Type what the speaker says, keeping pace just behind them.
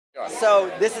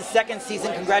So this is second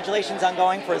season. Congratulations on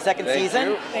going for a second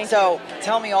season. Thank you.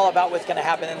 Tell me all about what's going to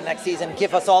happen in the next season.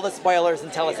 Give us all the spoilers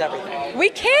and tell us everything. We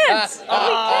can't. We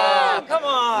can't. Come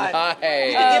on. Nice.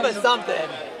 You can give us something.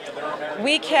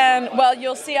 We can, well,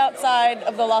 you'll see outside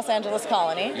of the Los Angeles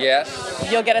colony. Yes.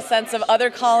 You'll get a sense of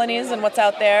other colonies and what's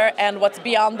out there and what's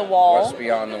beyond the wall. What's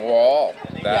beyond the wall.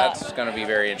 That's going to be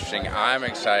very interesting. I'm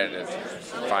excited to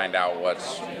find out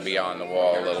what's beyond the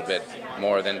wall a little bit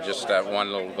more than just that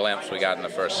one little glimpse we got in the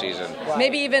first season.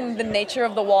 Maybe even the nature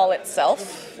of the wall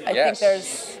itself. I think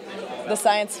there's the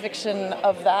science fiction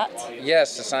of that.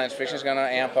 Yes, the science fiction is going to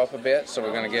amp up a bit, so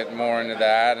we're going to get more into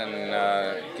that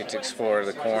and get to explore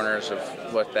the corners of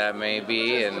what that may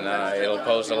be, and it'll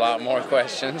pose a lot more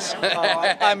questions.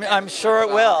 I'm sure it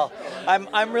will.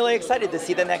 I'm really excited to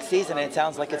see the next season. It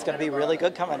sounds like it's going to be really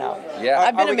good coming out. Yeah,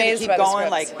 I've been amazed by the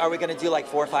scripts. Like, are we going to do like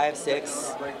 4, 5,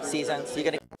 6 seasons? You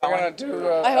going to keep going? We're going to do.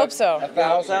 I hope so.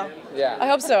 1,000. Yeah. I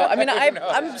hope so. I mean,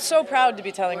 I'm so proud to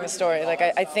be telling this story. Like,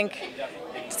 I think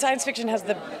science fiction has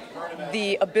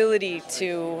the ability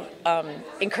to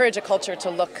encourage a culture to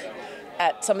look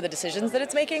at some of the decisions that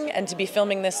it's making, and to be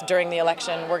filming this during the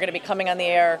election. We're going to be coming on the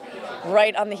air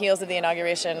right on the heels of the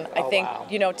inauguration. I think,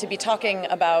 you know, to be talking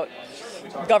about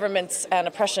governments and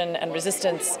oppression and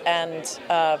resistance and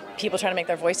people trying to make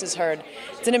their voices heard,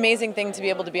 it's an amazing thing to be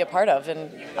able to be a part of, and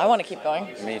I want to keep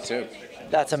going. Me too.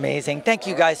 That's amazing. Thank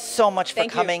you guys so much for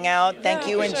coming out. Thank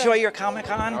you. Enjoy your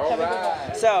Comic-Con. All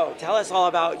right. So, tell us all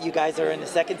about, you guys are in the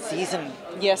second season.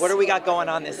 Yes. What do we got going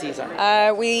on this season?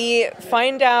 We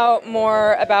find out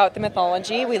more about the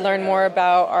mythology. We learn more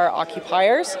about our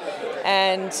occupiers.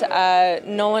 And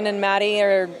Nolan and Maddie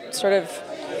are sort of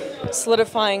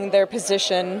solidifying their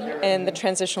position in the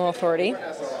Transitional Authority.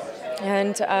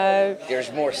 And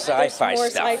there's more sci-fi stuff. More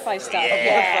sci-fi stuff.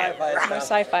 Yeah. More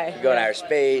sci-fi. We go to outer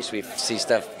space. We see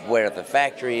stuff where the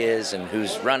factory is and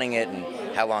who's running it and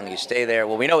how long you stay there.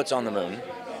 Well, we know it's on the moon.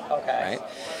 Okay.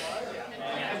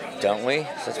 Right? Don't we?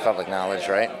 That's public knowledge,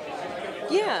 right?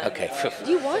 Yeah. Okay.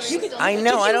 You watched it? I know.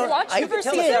 Did I you don't. watch I the first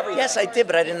did. season? Yes, I did,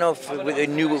 but I didn't know if they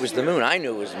knew it was the moon. I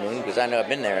knew it was the moon because I know I've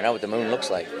been there. I know what the moon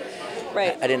looks like.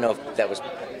 Right. I didn't know if that was.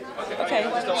 Okay,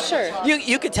 sure.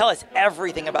 You could tell us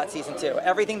everything about season 2.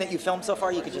 Everything that you filmed so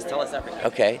far, you could just tell us everything.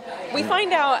 Okay. We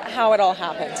find out how it all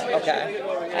happened. Okay.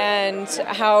 And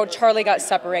how Charlie got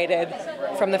separated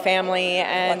from the family.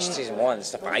 And Watch season 1, the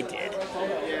stuff I did.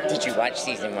 Did you watch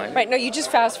season 1? Right. No, you just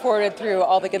fast forwarded through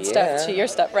all the good stuff to your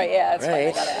stuff. Right. Yeah. It's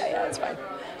right. fine. I got it. Yeah, it's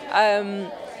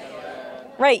fine.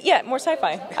 Right. Yeah. More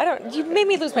sci-fi. You made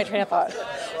me lose my train of thought.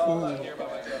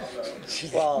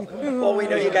 Well, we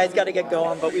know you guys got to get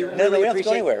going, but we really we don't have to appreciate.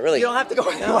 go anywhere, really. You don't have to go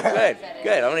anywhere.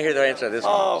 Good. I want to hear the answer to this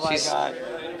one. Oh my God.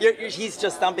 He's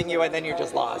just stumping you, and then you're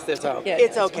just lost. It's okay. Yeah,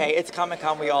 it's okay. It's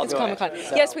Comic-Con. We all It's do Comic-Con. it.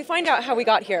 So. Yes, we find out how we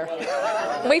got here.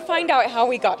 We find out how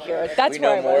we got here. That's we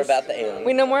know where I more was. about the aliens.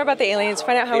 We know more about the aliens.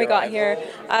 Find out how we got here.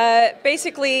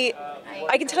 Basically,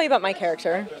 I can tell you about my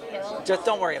character. Just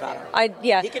don't worry about him.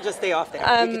 Yeah. He could just stay off there.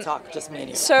 We can talk, just me and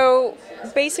you. So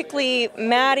basically,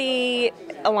 Maddie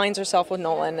aligns herself with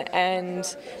Nolan,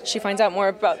 and she finds out more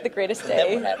about the greatest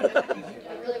day.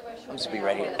 I'm just be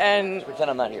right here. And pretend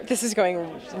I'm not here. This is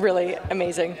going really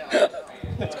amazing.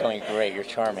 It's going great. You're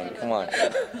charming. Come on.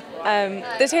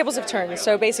 The tables have turned.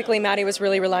 So basically, Maddie was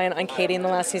really reliant on Katie in the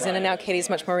last season, and now Katie's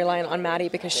much more reliant on Maddie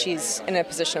because she's in a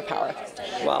position of power.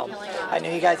 Well, I know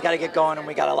you guys got to get going, and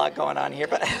we got a lot going on here,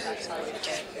 but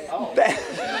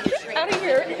out of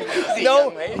here.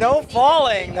 No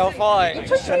falling. No falling.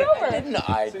 Push me over. No,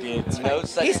 I did no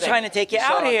such He's thing. trying to take you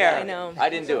out here. I know. I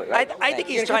didn't do it. Right? I think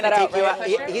he's trying to take you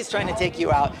out. He's trying to take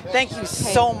you out. Thank you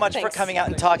so much for coming out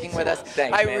and talking with us.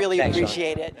 Thanks, I man. really Thanks,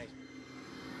 appreciate it.